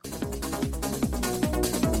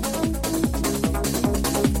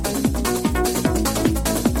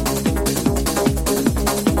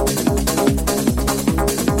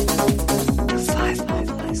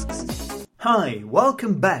Hi,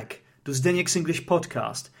 welcome back to Zdeněk's English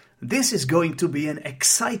podcast. This is going to be an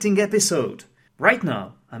exciting episode. Right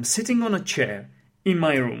now, I'm sitting on a chair in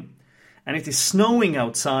my room and it is snowing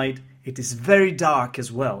outside. It is very dark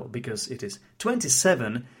as well because it is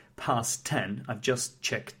 27 past 10. I've just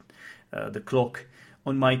checked the clock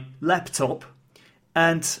on my laptop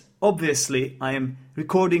and obviously I am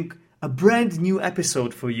recording a brand new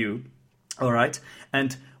episode for you. Alright,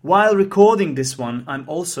 and while recording this one, I'm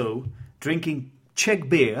also drinking Czech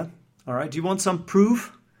beer. Alright, do you want some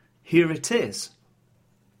proof? Here it is.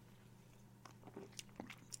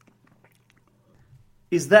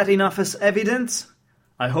 Is that enough as evidence?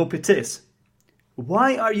 I hope it is.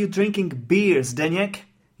 Why are you drinking beer, Zdeněk?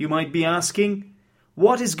 You might be asking.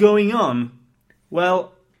 What is going on?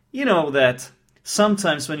 Well, you know that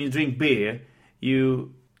sometimes when you drink beer,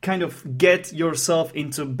 you kind of get yourself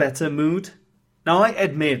into better mood. Now I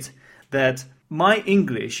admit that my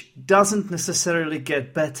English doesn't necessarily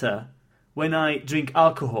get better when I drink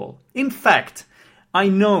alcohol. In fact, I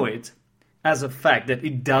know it as a fact that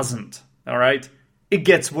it doesn't, alright? It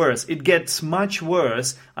gets worse. It gets much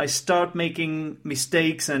worse. I start making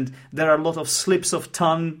mistakes and there are a lot of slips of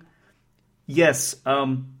tongue. Yes,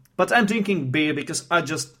 but I'm drinking beer because I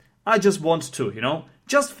just want to, you know?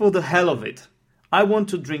 Just for the hell of it. I want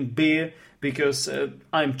to drink beer because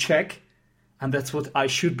I'm Czech and that's what I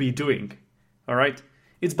should be doing. Alright?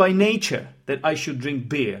 It's by nature that I should drink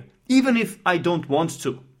beer, even if I don't want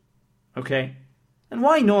to. Okay? And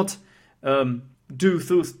why not do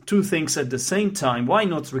two things at the same time? Why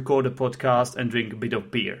not record a podcast and drink a bit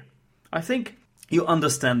of beer? I think you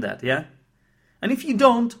understand that, yeah? And if you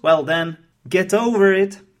don't, well then, get over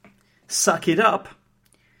it. Suck it up.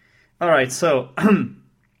 Alright, so,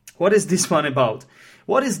 what is this one about?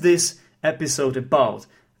 What is this episode about?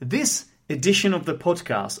 This edition of the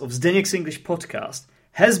podcast, of Zdeněk's English podcast,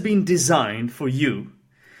 has been designed for you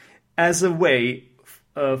as a way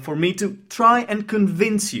for me to try and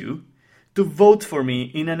convince you to vote for me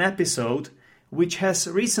in an episode which has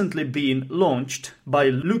recently been launched by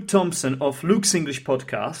Luke Thompson of Luke's English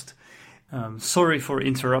Podcast. Sorry for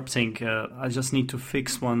interrupting. I just need to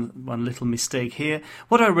fix one little mistake here.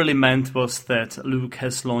 What I really meant was that Luke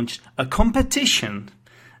has launched a competition,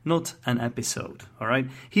 not an episode, all right?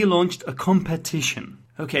 He launched a competition.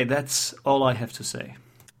 Okay, that's all I have to say.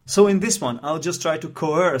 So in this one, I'll just try to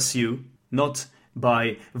coerce you, not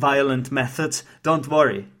by violent methods. Don't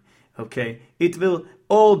worry, okay? It will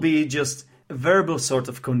all be just verbal sort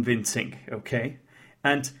of convincing, okay?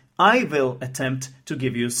 And I will attempt to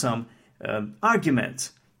give you some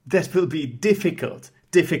arguments that will be difficult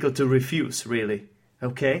to refuse, really,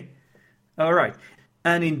 okay? All right.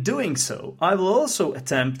 And in doing so, I will also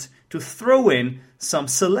attempt to throw in some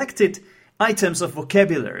selected items of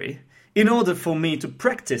vocabulary in order for me to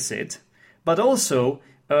practice it. But also,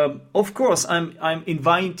 of course, I'm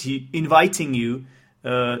inviting you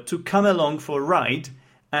to come along for a ride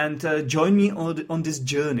and join me on this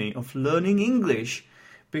journey of learning English.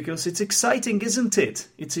 Because it's exciting, isn't it?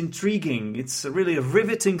 It's intriguing. It's really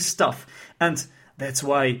riveting stuff. And that's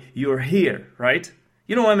why you're here, right?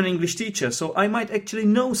 You know, I'm an English teacher, so I might actually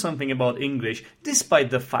know something about English, despite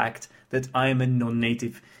the fact that I am a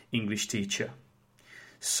non-native English teacher.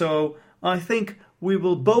 So I think we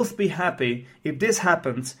will both be happy if this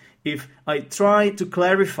happens, if I try to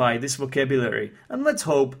clarify this vocabulary. And let's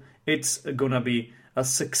hope it's gonna be a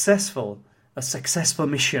successful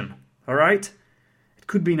mission, all right? It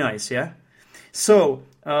could be nice, yeah? So,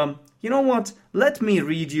 you know what? Let me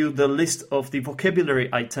read you the list of the vocabulary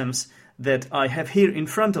items that I have here in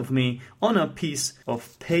front of me on a piece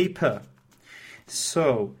of paper.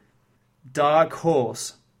 So, dark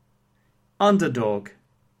horse, underdog,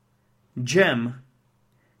 gem,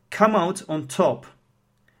 come out on top,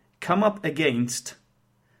 come up against,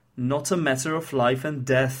 not a matter of life and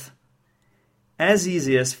death, as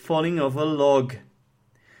easy as falling off a log,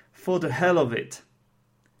 for the hell of it,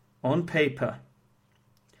 on paper,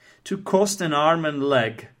 to cost an arm and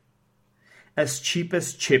leg, as cheap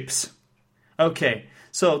as chips. Okay,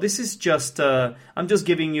 so this is just, I'm just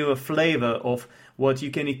giving you a flavor of what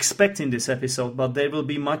you can expect in this episode, but there will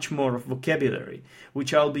be much more of vocabulary,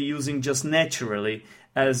 which I'll be using just naturally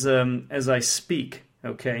as I speak,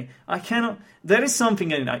 okay? There is something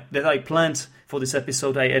that I planned for this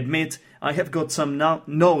episode, I admit. I have got some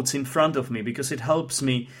notes in front of me because it helps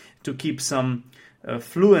me to keep some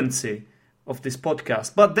fluency of this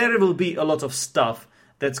podcast. But there will be a lot of stuff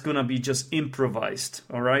that's gonna be just improvised,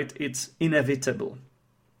 all right? It's inevitable.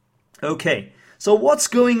 Okay, so what's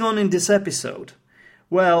going on in this episode?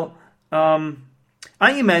 Well, I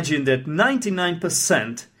imagine that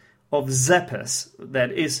 99% of Zeppers,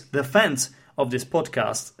 that is the fans of this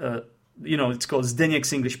podcast, it's called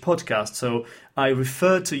Zdeněk's English Podcast. So I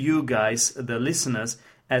refer to you guys, the listeners,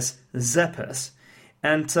 as Zeppers.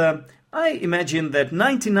 And I imagine that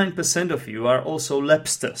 99% of you are also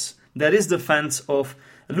Lepsters. That is the fans of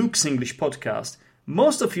Luke's English Podcast.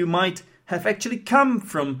 Most of you might have actually come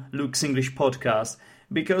from Luke's English Podcast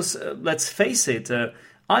because, let's face it,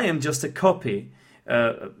 I am just a copy,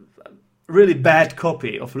 really bad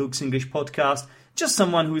copy of Luke's English Podcast, just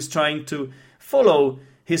someone who is trying to follow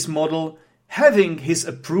his model, having his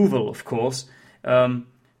approval, of course,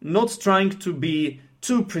 not trying to be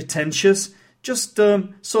too pretentious, just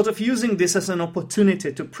sort of using this as an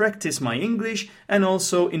opportunity to practice my English and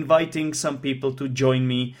also inviting some people to join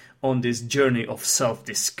me on this journey of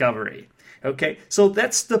self-discovery. Okay, so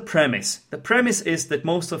that's the premise. The premise is that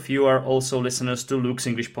most of you are also listeners to Luke's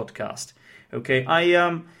English Podcast. Okay,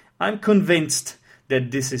 I'm convinced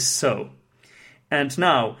that this is so. And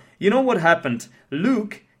now, you know what happened?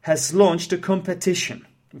 Luke has launched a competition.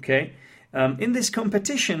 Okay, in this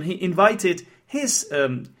competition, he invited his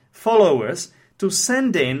followers to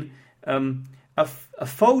send in a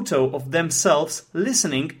photo of themselves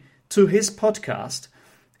listening to his podcast.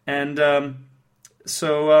 And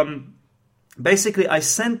basically I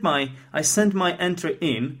sent my entry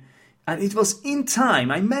in, and it was in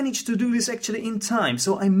time. I managed to do this actually in time,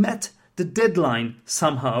 so I met the deadline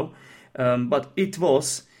somehow. But it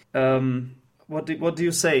was what do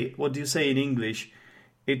you say? What do you say in English?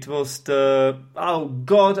 It was the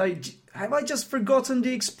have I just forgotten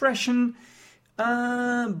the expression?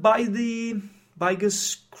 By the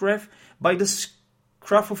scruff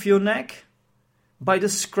of your neck? By the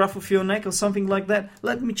scruff of your neck or something like that?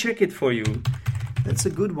 Let me check it for you. That's a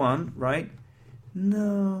good one, right?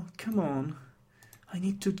 No, come on. I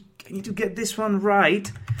need to get this one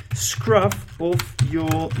right. Scruff of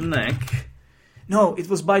your neck. No, it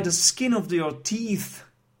was by the skin of your teeth.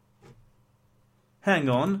 Hang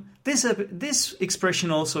on. This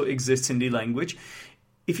expression also exists in the language.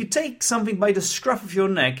 If you take something by the scruff of your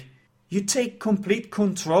neck, you take complete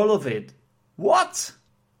control of it. What?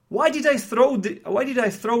 Why did I throw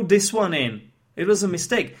this one in? It was a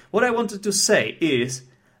mistake. What I wanted to say is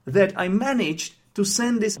that I managed to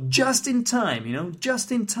send this just in time,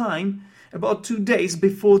 just in time, about 2 days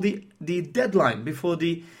before the deadline, before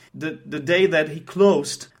the day that he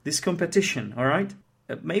closed this competition, all right?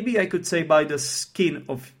 Maybe I could say by the skin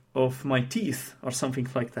of my teeth or something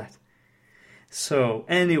like that. So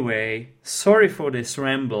anyway, sorry for this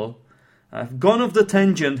ramble. I've gone off the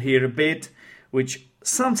tangent here a bit, which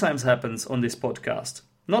sometimes happens on this podcast.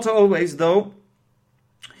 Not always, though.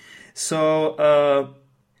 So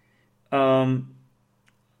I've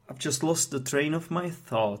just lost the train of my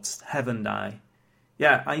thoughts, haven't I?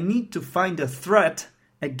 Yeah, I need to find a thread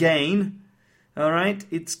again. All right,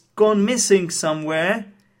 it's gone missing somewhere.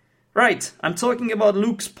 Right, I'm talking about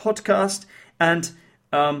Luke's podcast, and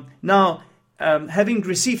now having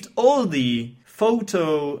received all the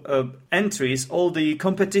photo entries, all the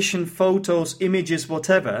competition photos, images,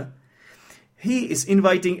 whatever, he is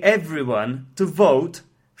inviting everyone to vote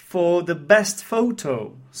for the best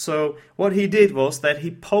photo. So what he did was that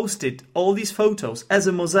he posted all these photos as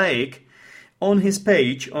a mosaic on his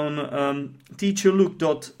page on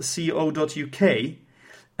teacherluke.co.uk,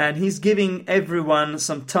 and he's giving everyone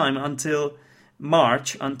some time until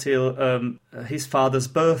March, until his father's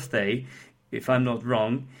birthday, if I'm not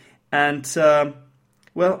wrong. And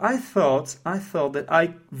well, I thought that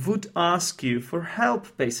I would ask you for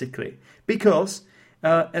help, basically, because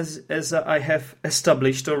as I have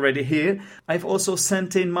established already here, I've also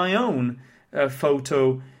sent in my own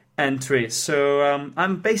photo entry. So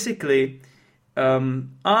I'm basically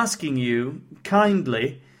asking you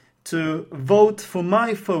kindly to vote for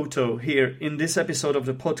my photo here in this episode of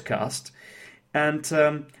the podcast. And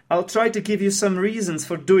I'll try to give you some reasons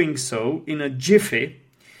for doing so in a jiffy.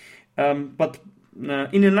 But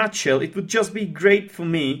in a nutshell, it would just be great for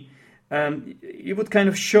me. You would kind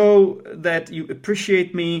of show that you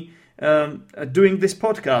appreciate me doing this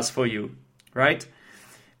podcast for you, right?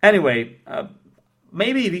 Anyway,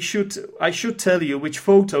 maybe I should tell you which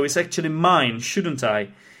photo is actually mine, shouldn't I?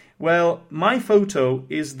 Well, my photo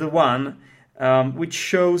is the one which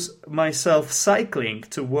shows myself cycling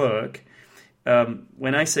to work.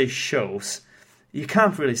 When I say shows, you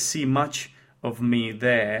can't really see much of me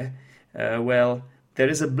there. Well, there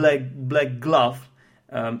is a black glove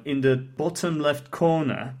in the bottom left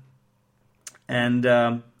corner, and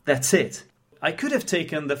that's it. I could have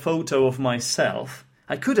taken the photo of myself.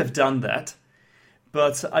 I could have done that,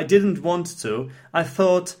 but I didn't want to. I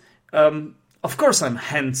thought, of course I'm a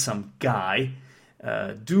handsome guy.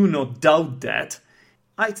 Do not doubt that.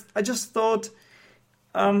 I just thought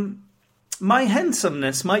my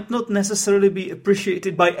handsomeness might not necessarily be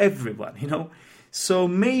appreciated by everyone, you know. So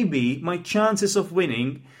maybe my chances of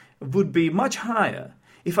winning would be much higher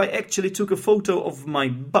if I actually took a photo of my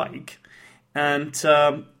bike and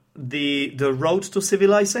the road to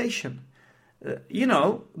civilization. You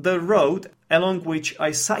know, the road along which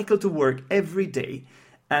I cycle to work every day,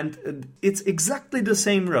 and it's exactly the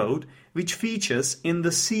same road which features in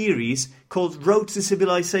the series called Road to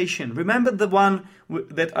Civilization. Remember the one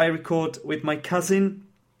that I record with my cousin?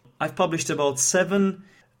 I've published about seven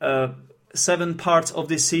parts of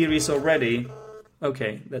this series already.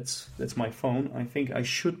 Okay, that's my phone. I think I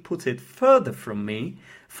should put it further from me,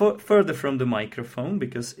 further from the microphone,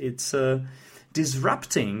 because it's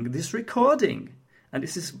disrupting this recording. And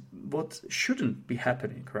this is what shouldn't be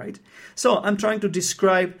happening, right? So I'm trying to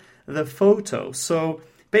describe the photo. So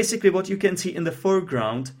basically what you can see in the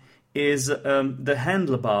foreground is the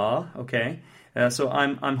handlebar, okay? So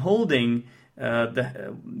I'm holding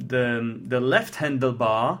the left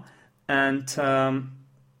handlebar, and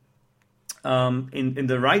in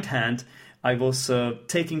the right hand I was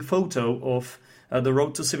taking photo of the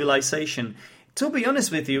Road to Civilization. To be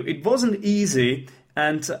honest with you, it wasn't easy,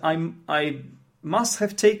 and I must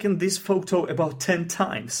have taken this photo about 10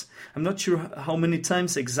 times. I'm not sure how many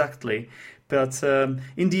times exactly, but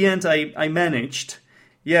in the end I managed.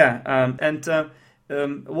 Yeah,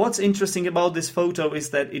 what's interesting about this photo is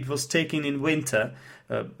that it was taken in winter,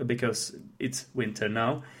 because it's winter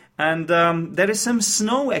now, and there is some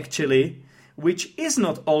snow actually, which is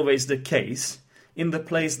not always the case in the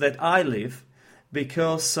place that I live,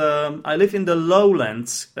 because I live in the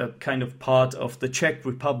lowlands kind of part of the Czech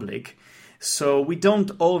Republic, so we don't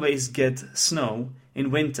always get snow in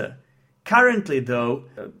winter. Currently, though,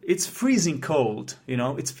 it's freezing cold, you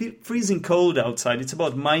know, it's freezing cold outside. It's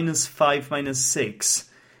about -5, -6.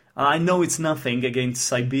 I know it's nothing against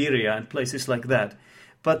Siberia and places like that,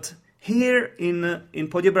 but here in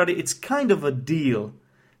Poděbrady, it's kind of a deal,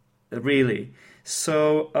 really.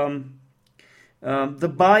 So the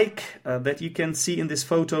bike that you can see in this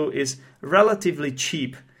photo is relatively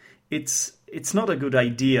cheap. It's not a good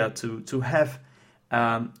idea to have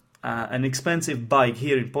an expensive bike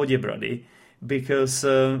here in Poděbrady, because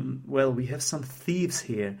we have some thieves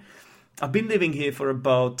here. I've been living here for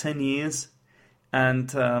about 10 years, and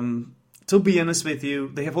to be honest with you,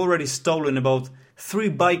 they have already stolen about 3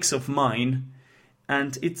 bikes of mine,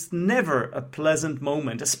 and it's never a pleasant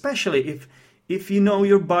moment, especially if you know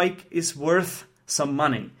your bike is worth some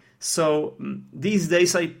money. So these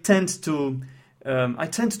days I tend to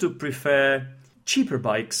prefer cheaper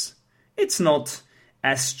bikes. It's not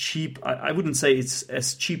as cheap. I wouldn't say it's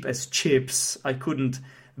as cheap as chips. I couldn't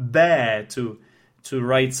bear to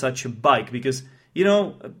ride such a bike, because, you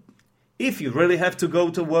know, if you really have to go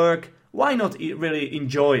to work, why not really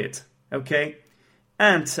enjoy it? Okay,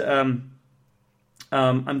 and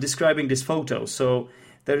I'm describing this photo. So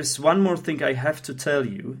there is one more thing I have to tell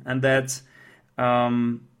you, and that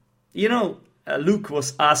Luke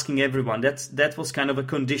was asking everyone. That was kind of a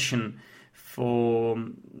condition for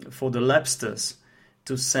the Lepsters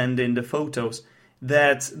to send in the photos,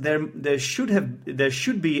 that there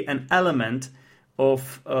should be an element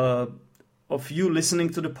of you listening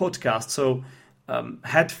to the podcast. So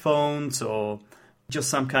headphones or just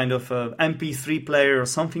some kind of MP3 player or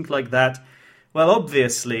something like that. Well,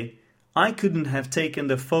 obviously, I couldn't have taken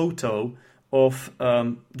the photo of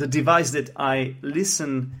the device that I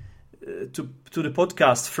listen to the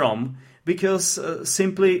podcast from, because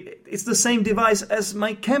simply it's the same device as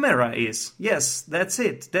my camera is. Yes, that's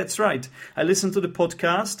it. That's right. I listen to the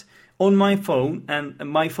podcast on my phone, and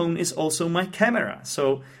my phone is also my camera.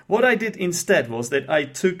 So what I did instead was that I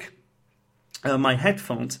took my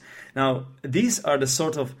headphones. Now, these are the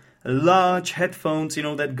sort of large headphones, you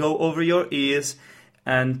know, that go over your ears.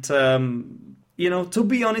 And, to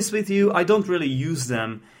be honest with you, I don't really use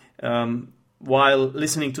them while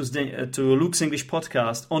listening to Luke's English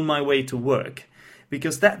podcast on my way to work,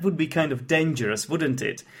 because that would be kind of dangerous, wouldn't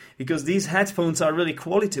it? Because these headphones are really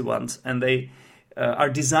quality ones, and they are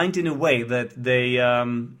designed in a way that they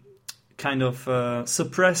kind of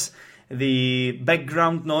suppress the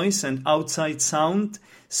background noise and outside sound,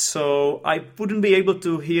 so I wouldn't be able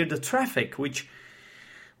to hear the traffic, which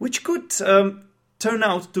could turn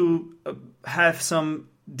out to have some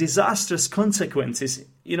disastrous consequences.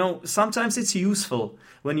 You know, sometimes it's useful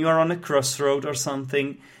when you are on a crossroad or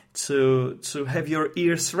something to have your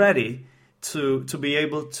ears ready to be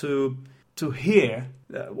able to hear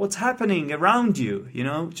what's happening around you. You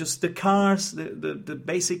know, just the cars, the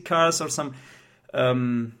basic cars, or some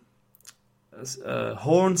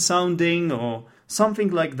horn sounding, or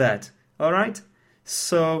something like that. All right.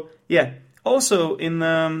 So yeah. Also, in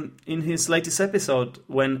his latest episode,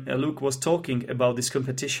 when Luke was talking about this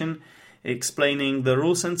competition, explaining the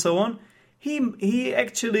rules and so on, he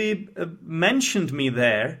actually mentioned me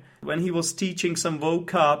there when he was teaching some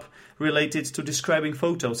vocab related to describing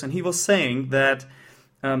photos, and he was saying that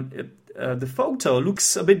the photo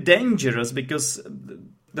looks a bit dangerous because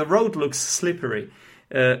the road looks slippery,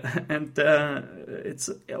 and it's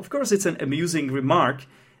of course it's an amusing remark,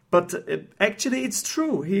 but actually it's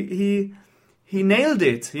true. He nailed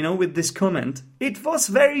it, with this comment. It was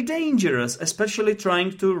very dangerous, especially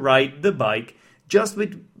trying to ride the bike just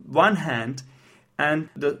with one hand, and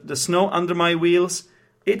the snow under my wheels,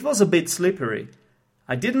 it was a bit slippery.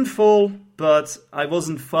 I didn't fall, but I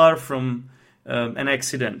wasn't far from an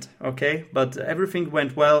accident, okay? But everything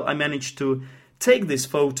went well. I managed to take this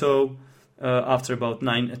photo after about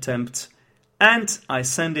 9 attempts, and I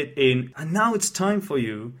sent it in. And now it's time for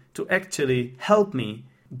you to actually help me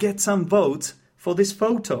get some votes for this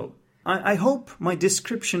photo. I hope my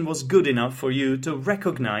description was good enough for you to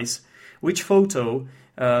recognize which photo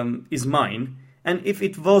is mine. And if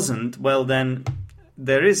it wasn't, well then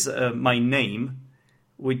there is my name,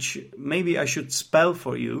 which maybe I should spell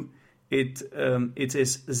for you. It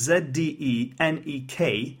is Zdenek.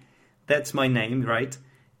 That's my name, right?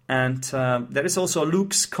 And there is also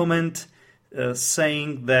Luke's comment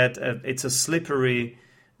saying that it's a slippery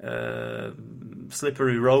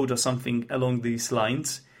road or something along these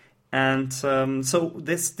lines. And so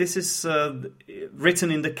this is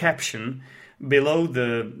written in the caption below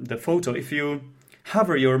the photo. If you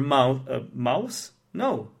hover your mouse?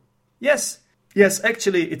 No. Yes,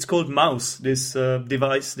 actually it's called mouse, this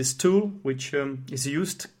device, this tool, which is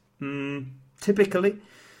used typically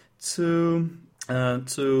to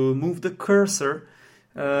move the cursor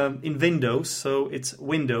in Windows, so it's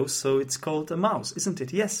Windows, so it's called a mouse, isn't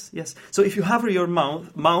it? Yes. So if you hover your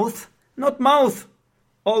mouth, not mouth,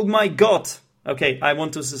 oh my god, okay, I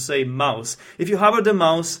want to say mouse. If you hover the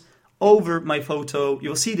mouse over my photo,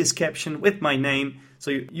 you'll see this caption with my name,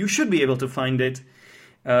 so you should be able to find it,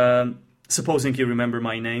 supposing you remember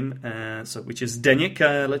my name, which is Zdenek.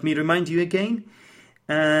 Let me remind you again.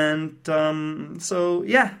 And so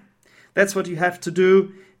yeah, that's what you have to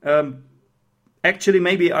do. Actually,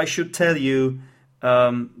 maybe I should tell you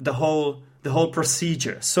the whole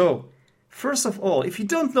procedure. So, first of all, if you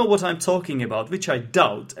don't know what I'm talking about, which I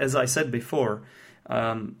doubt, as I said before,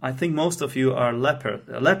 I think most of you are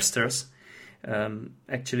lepsters.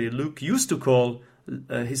 Actually, Luke used to call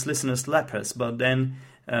his listeners lepers, but then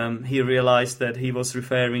he realized that he was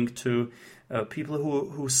referring to people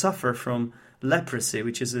who suffer from leprosy,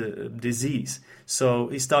 which is a disease. So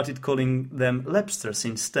he started calling them lepsters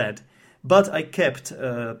instead. But I kept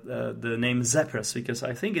the name Zeppers because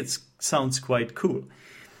I think it sounds quite cool.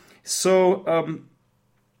 So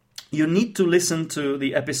you need to listen to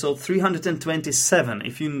the episode 327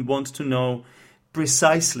 if you want to know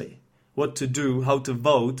precisely what to do, how to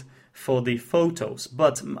vote for the photos.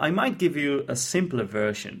 But I might give you a simpler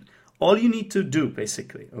version. All you need to do,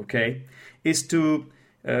 basically, okay, is to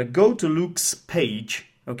go to Luke's page,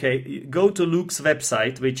 okay, go to Luke's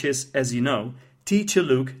website, which is, as you know,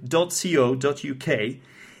 teacherluke.co.uk,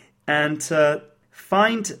 and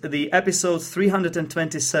find the episode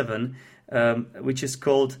 327, which is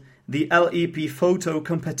called the LEP Photo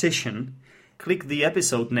Competition. Click the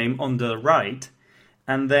episode name on the right,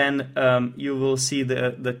 and then you will see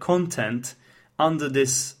the content under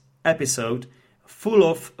this episode full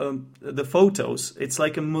of the photos. It's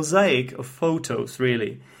like a mosaic of photos,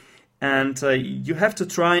 really. And you have to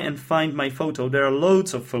try and find my photo. There are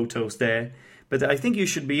loads of photos there. But I think you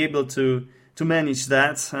should be able to manage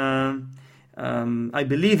that. I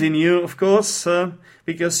believe in you, of course,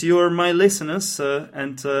 because you're my listeners,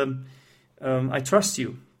 and I trust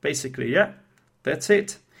you, basically. Yeah, that's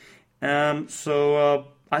it. So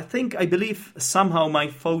I believe somehow my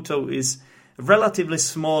photo is relatively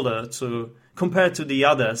smaller compared to the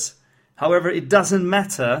others. However, it doesn't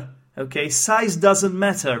matter. Okay, size doesn't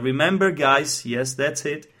matter. Remember, guys. Yes, that's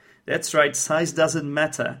it. That's right. Size doesn't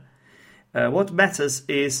matter. What matters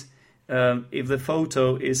is if the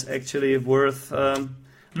photo is actually worth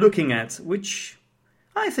looking at, which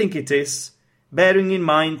I think it is, bearing in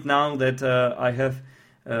mind now that I have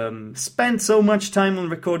spent so much time on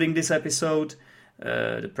recording this episode,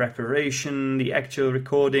 the preparation, the actual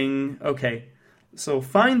recording. Okay, so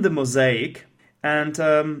find the mosaic and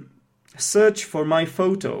search for my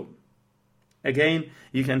photo. Again,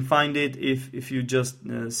 you can find it if you just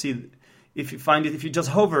if you just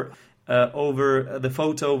hover over the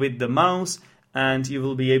photo with the mouse, and you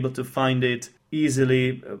will be able to find it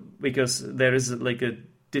easily because there is like a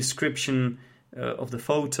description of the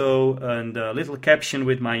photo and a little caption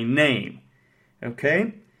with my name.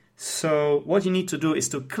 Okay? So what you need to do is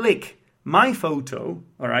to click my photo,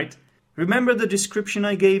 all right? Remember the description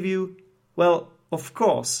I gave you? Well, of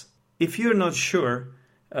course, if you're not sure,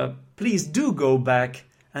 please do go back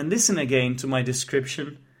and listen again to my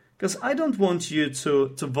description, because I don't want you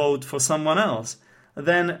to vote for someone else.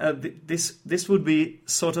 Then this would be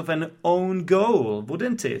sort of an own goal,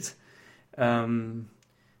 wouldn't it? I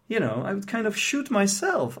would kind of shoot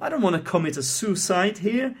myself. I don't want to commit a suicide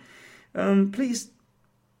here. Please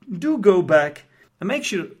do go back and make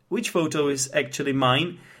sure which photo is actually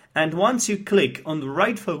mine. And once you click on the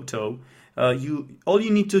right photo, all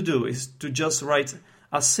you need to do is to just write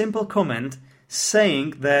a simple comment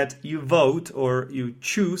saying that you vote or you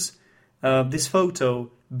choose this photo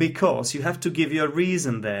because you have to give your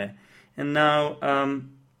reason there. And now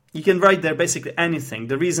you can write there basically anything.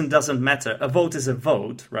 The reason doesn't matter. A vote is a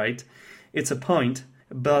vote, right? It's a point.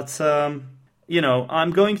 But,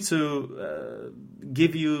 I'm going to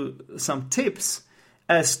give you some tips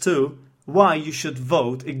as to why you should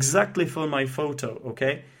vote exactly for my photo,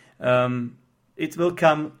 okay? It will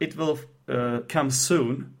come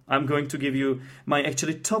soon. I'm going to give you my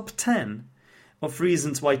actually top 10 of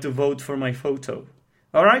reasons why to vote for my photo.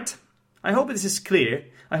 All right? I hope this is clear.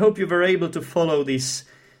 I hope you were able to follow these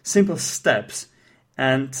simple steps.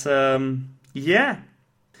 And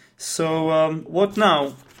So what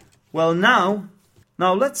now? Well, now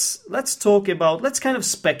let's talk about. Let's kind of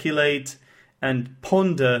speculate and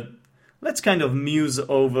ponder. Let's kind of muse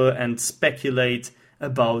over and speculate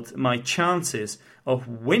about my chances of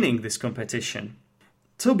winning this competition.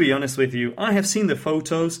 To be honest with you, I have seen the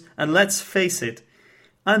photos, and let's face it,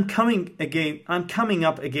 I'm coming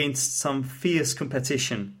up against some fierce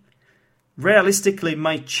competition. Realistically,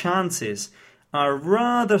 my chances are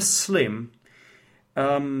rather slim.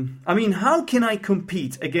 How can I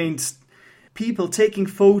compete against people taking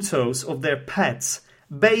photos of their pets,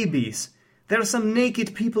 babies? There are some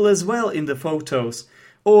naked people as well in the photos.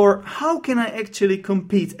 Or how can I actually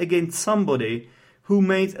compete against somebody who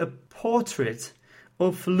made a portrait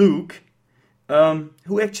of Luke,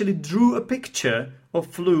 who actually drew a picture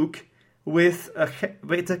of Luke with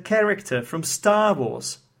a character from Star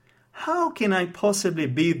Wars? How can I possibly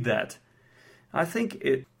beat that? I think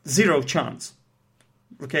zero chance.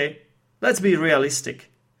 Okay? Let's be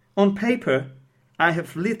realistic. On paper, I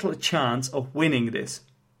have little chance of winning this.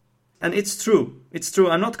 And it's true. It's true.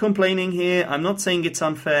 I'm not complaining here. I'm not saying it's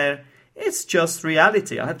unfair. It's just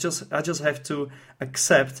reality. I just have to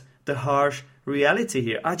accept the harsh reality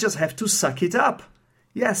here. I just have to suck it up.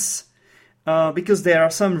 Yes. Because there are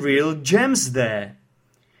some real gems there.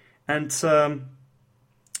 And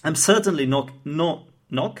I'm certainly No,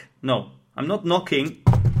 I'm not knocking.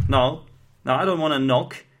 No, I don't want to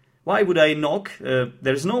knock. Why would I knock?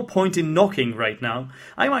 There's no point in knocking right now.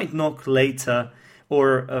 I might knock later.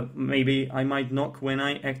 Or maybe I might knock when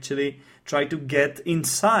I actually try to get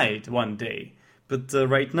inside one day. But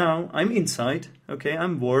right now, I'm inside. Okay,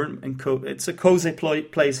 I'm warm and it's a cozy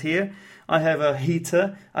place here. I have a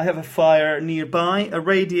heater. I have a fire nearby, a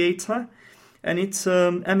radiator. And it's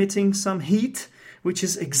emitting some heat, which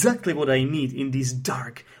is exactly what I need in these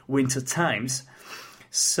dark winter times.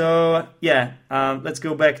 So, let's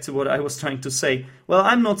go back to what I was trying to say. Well,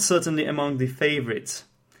 I'm not certainly among the favorites.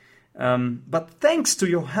 But thanks to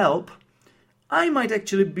your help, I might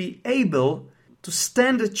actually be able to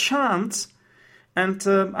stand a chance, and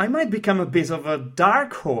I might become a bit of a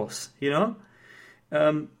dark horse,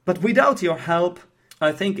 But without your help,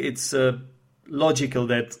 I think it's logical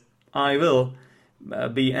that I will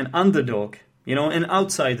be an underdog, an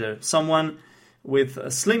outsider, someone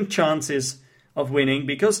with slim chances of winning,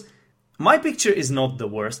 because my picture is not the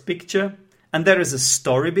worst picture. And there is a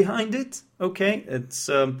story behind it, okay? It's,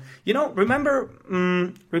 remember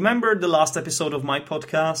the last episode of my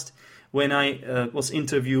podcast when I was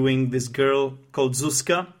interviewing this girl called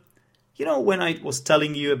Zuzka? When I was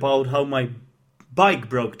telling you about how my bike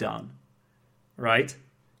broke down, right?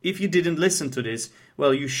 If you didn't listen to this,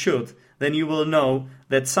 well, you should. Then you will know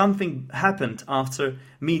that something happened after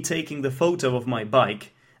me taking the photo of my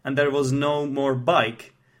bike, and there was no more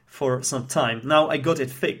bike for some time. Now I got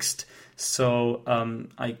it fixed. So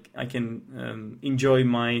I can enjoy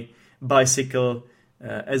my bicycle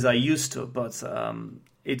as I used to, but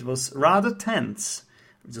it was rather tense.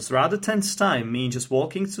 Just rather tense time, me just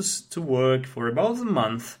walking to work for about a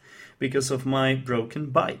month because of my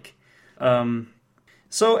broken bike.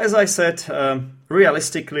 So as I said,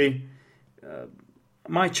 realistically,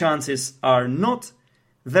 my chances are not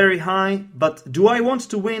very high, but do I want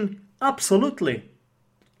to win? Absolutely.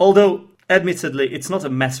 Although, admittedly, it's not a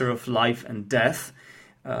matter of life and death.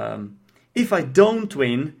 If I don't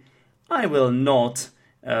win, I will not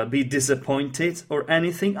be disappointed or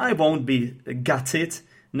anything. I won't be gutted.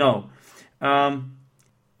 No.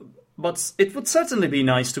 But it would certainly be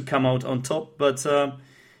nice to come out on top. But,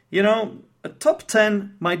 a top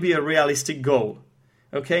 10 might be a realistic goal.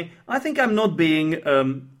 Okay? I think I'm not being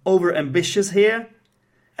over-ambitious here,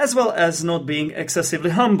 as well as not being excessively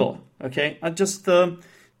humble. Okay? I just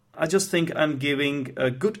think I'm giving a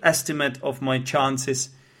good estimate of my chances.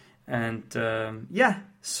 And,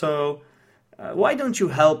 so why don't you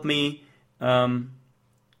help me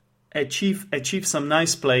achieve some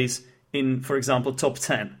nice place in, for example, top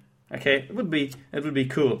 10? Okay, it would be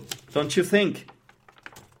cool, don't you think?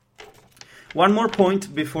 One more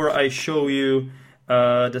point before I show you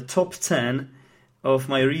the top 10 of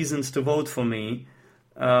my reasons to vote for me.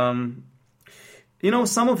 Some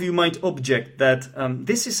of you might object that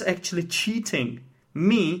this is actually cheating.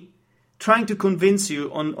 Me trying to convince you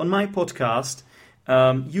on my podcast,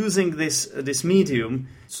 using this medium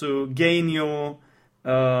to gain your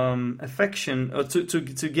affection or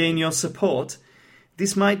to gain your support.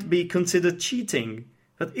 This might be considered cheating.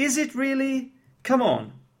 But is it really? Come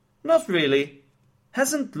on. Not really.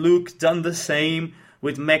 Hasn't Luke done the same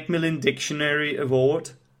with Macmillan Dictionary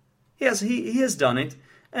Award? Yes, he has done it,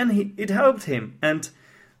 and it helped him. And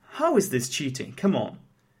how is this cheating? Come on.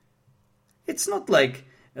 It's not like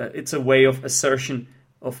it's a way of assertion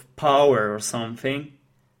of power or something.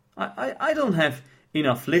 I don't have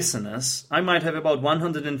enough listeners. I might have about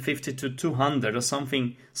 150 to 200 or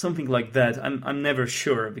something like that. I'm never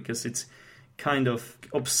sure because it's kind of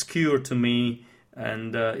obscure to me,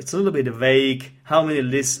 and it's a little bit vague how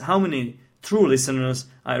many true listeners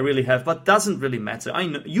I really have, but doesn't really matter. I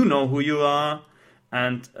know you know who you are,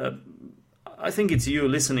 and I think it's you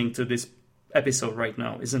listening to this episode right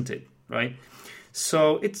now, isn't it? Right?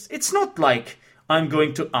 So it's not like I'm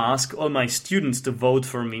going to ask all my students to vote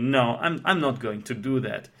for me. No, I'm not going to do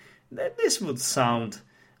that. This would sound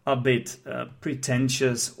a bit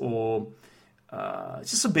pretentious or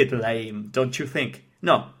just a bit lame, don't you think?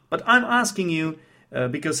 No, but I'm asking you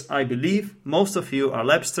because I believe most of you are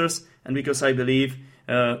Lepsters, and because I believe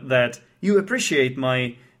that you appreciate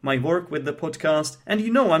my work with the podcast, and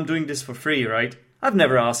I'm doing this for free, right? I've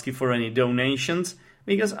never asked you for any donations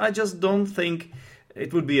because I just don't think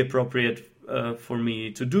it would be appropriate for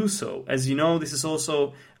me to do so. As you know, this is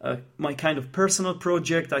also my kind of personal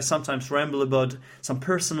project. I sometimes ramble about some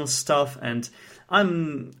personal stuff, and I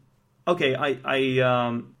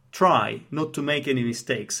try not to make any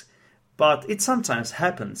mistakes, but it sometimes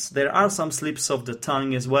happens. There are some slips of the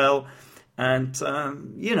tongue as well, and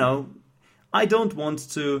I don't want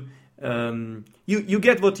to. You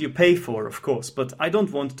get what you pay for, of course, but I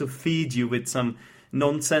don't want to feed you with some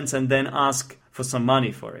nonsense and then ask for some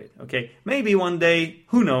money for it. Okay, maybe one day,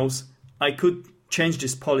 who knows, I could change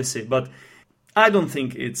this policy, but I don't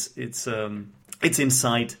think it's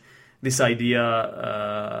inside this idea.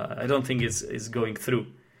 I don't think it's going through.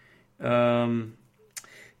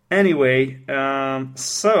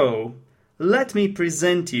 So let me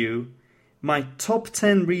present you my top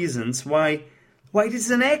 10 reasons why it is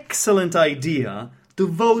an excellent idea to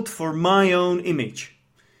vote for my own image.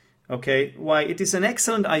 Okay, why it is an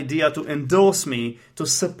excellent idea to endorse me, to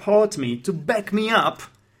support me, to back me up,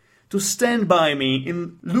 to stand by me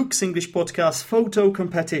in Luke's English Podcast photo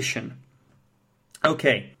competition.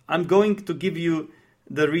 Okay, I'm going to give you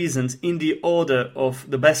the reasons in the order of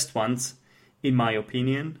the best ones, in my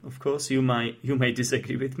opinion. Of course, you may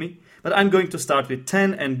disagree with me, but I'm going to start with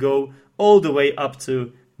 10 and go all the way up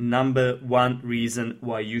to number 1 reason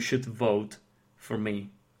why you should vote for me.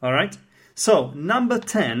 All right? So, number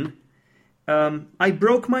 10, I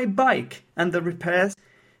broke my bike and the repairs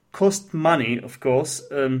cost money, of course.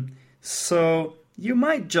 So, you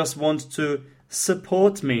might just want to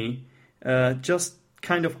support me just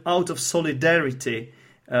kind of out of solidarity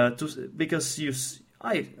because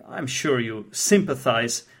I'm sure you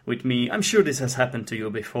sympathize with me. I'm sure this has happened to you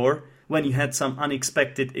before when you had some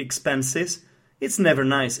unexpected expenses. It's never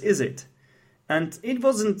nice, is it? And it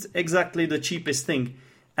wasn't exactly the cheapest thing.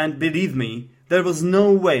 And believe me, there was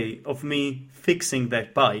no way of me fixing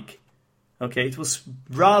that bike. Okay, it was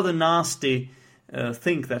rather nasty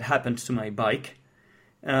thing that happened to my bike.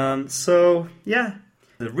 So, yeah.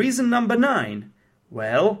 The reason number 9.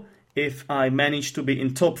 Well, if I manage to be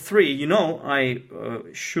in top 3, I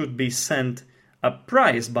should be sent a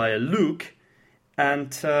prize by a Luke.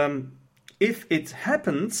 And if it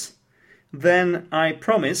happens, then I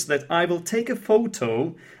promise that I will take a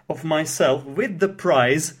photo of myself with the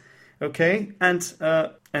prize, okay? And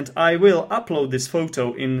and I will upload this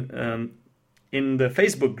photo in the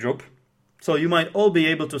Facebook group, so you might all be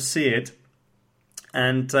able to see it.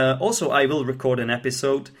 And also I will record an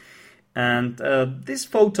episode, and this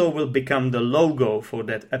photo will become the logo for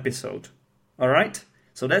that episode. Alright?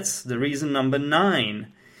 So that's the reason number 9.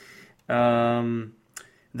 The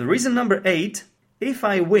reason number 8, if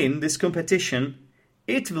I win this competition,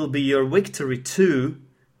 it will be your victory too.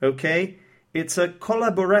 Okay? It's a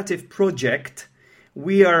collaborative project.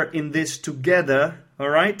 We are in this together.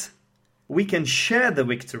 Alright? We can share the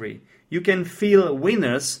victory. You can feel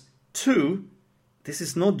winners too. This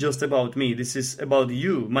is not just about me. This is about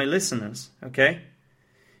you, my listeners. Okay?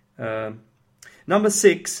 Number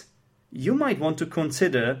 6, you might want to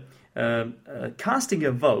consider casting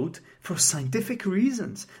a vote for scientific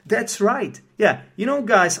reasons. That's right. Yeah, you know,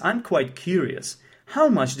 guys, I'm quite curious how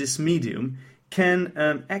much this medium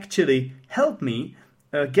can actually help me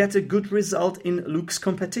get a good result in Luke's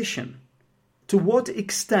competition. To what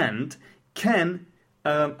extent can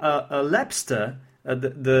a LEPster,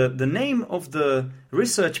 the name of the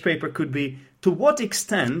research paper could be, to what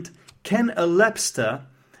extent can a LEPster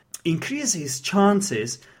increase his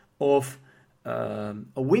chances of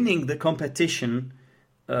winning the competition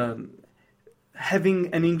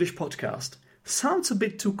having an English podcast? Sounds a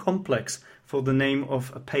bit too complex for the name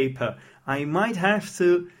of a paper. I might have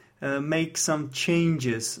to make some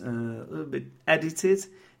changes, a little bit edit it,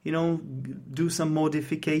 you know, do some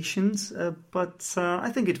modifications, but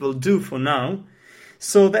I think it will do for now.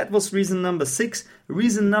 So that was reason number 6.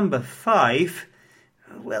 Reason number 5,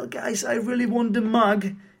 well, guys, I really want the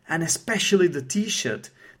mug, and especially the t-shirt.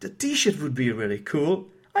 The t-shirt would be really cool.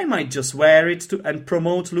 I might just wear it and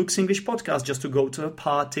promote Luke's English podcast, just to go to a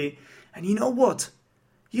party. And you know what?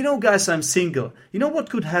 You know, guys, I'm single. You know what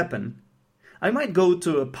could happen? I might go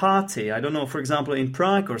to a party, I don't know, for example, in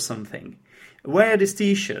Prague or something, wear this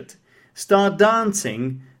t-shirt, start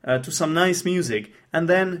dancing to some nice music, and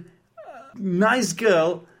then a nice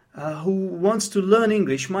girl who wants to learn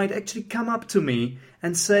English might actually come up to me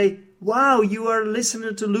and say, "Wow, you are a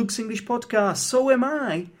listener to Luke's English podcast. So am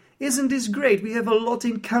I. Isn't this great? We have a lot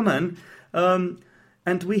in common."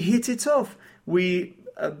 And we hit it off. We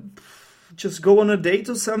just go on a date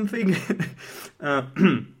or something.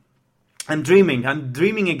 I'm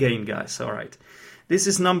dreaming again, guys. All right. This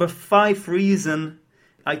is number 5 reason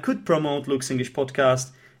I could promote Luke's English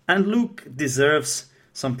podcast, and Luke deserves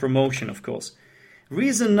some promotion, of course.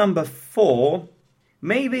 Reason number 4,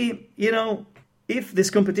 maybe, you know, if this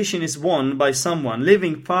competition is won by someone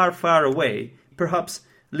living far, far away, perhaps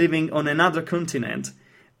living on another continent,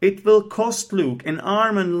 it will cost Luke an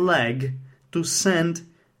arm and leg to send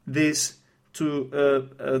this to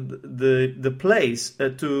the place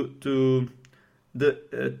to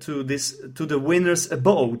the winner's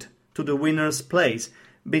abode, to the winner's place,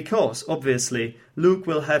 because obviously Luke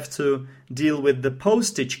will have to deal with the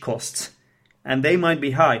postage costs, and they might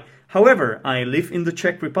be high. However, I live in the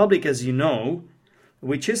Czech Republic, as you know,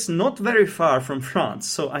 which is not very far from France,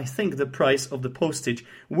 so I think the price of the postage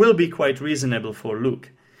will be quite reasonable for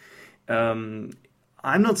Luke. I'm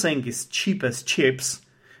not saying it's cheap as chips,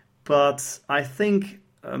 but I think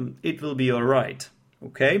it will be all right.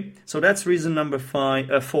 Okay, so that's reason number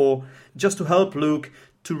 4, just to help Luke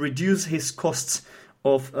to reduce his costs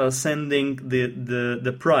of sending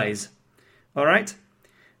the prize. All right.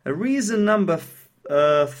 Reason number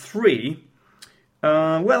 3.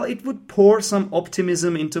 Well, it would pour some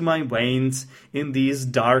optimism into my veins in these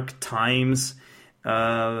dark times.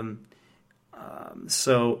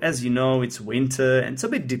 So, as you know, it's winter and it's a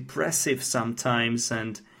bit depressive sometimes.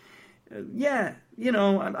 And yeah, you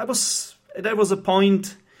know, there was a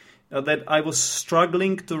point that I was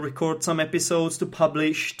struggling to record some episodes to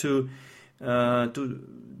publish, didn't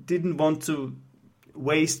want to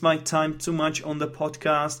waste my time too much on the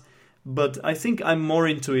podcast, but I think I'm more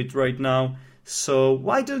into it right now. So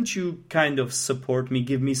why don't you kind of support me,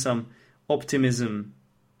 give me some optimism,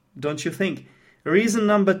 don't you think? Reason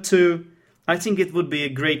number 2, I think it would be a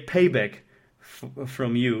great payback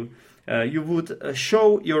from you. You would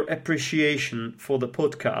show your appreciation for the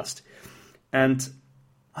podcast. And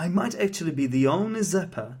I might actually be the only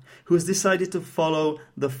Zepper who has decided to follow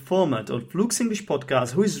the format of Luke's English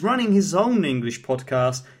podcast, who is running his own English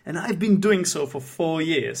podcast, and I've been doing so for 4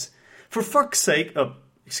 years. For fuck's sake,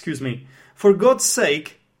 for God's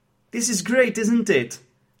sake, this is great, isn't it?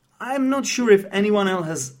 I'm not sure if anyone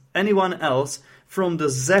else from the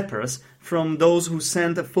Zeppers, from those who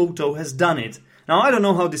sent a photo, has done it. Now, I don't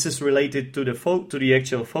know how this is related to the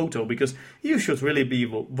actual photo, because you should really be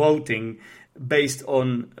voting based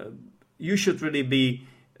on... you should really be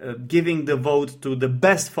giving the vote to the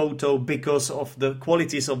best photo because of the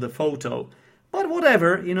qualities of the photo. But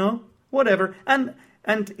whatever, whatever. And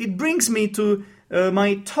it brings me to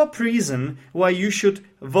my top reason why you should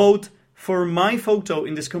vote for my photo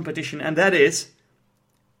in this competition, and that is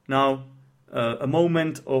now a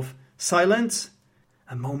moment of silence,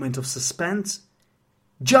 a moment of suspense.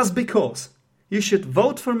 Just because. You should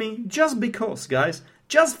vote for me just because, guys.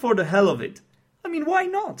 Just for the hell of it. I mean, why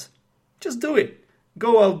not? Just do it.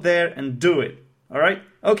 Go out there and do it. Alright?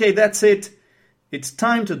 Okay, that's it. It's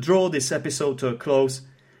time to draw this episode to a close.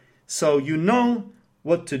 So you know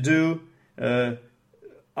what to do. I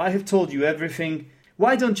have told you everything.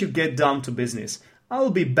 Why don't you get down to business?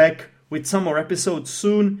 I'll be back with some more episodes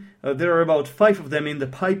soon. There are about 5 of them in the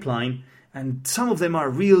pipeline. And some of them are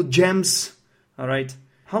real gems. Alright?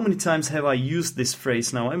 How many times have I used this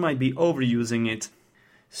phrase now? I might be overusing it.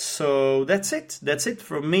 So that's it. That's it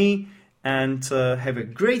from me. And have a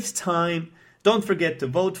great time. Don't forget to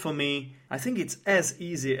vote for me. I think it's as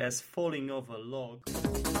easy as falling off a log.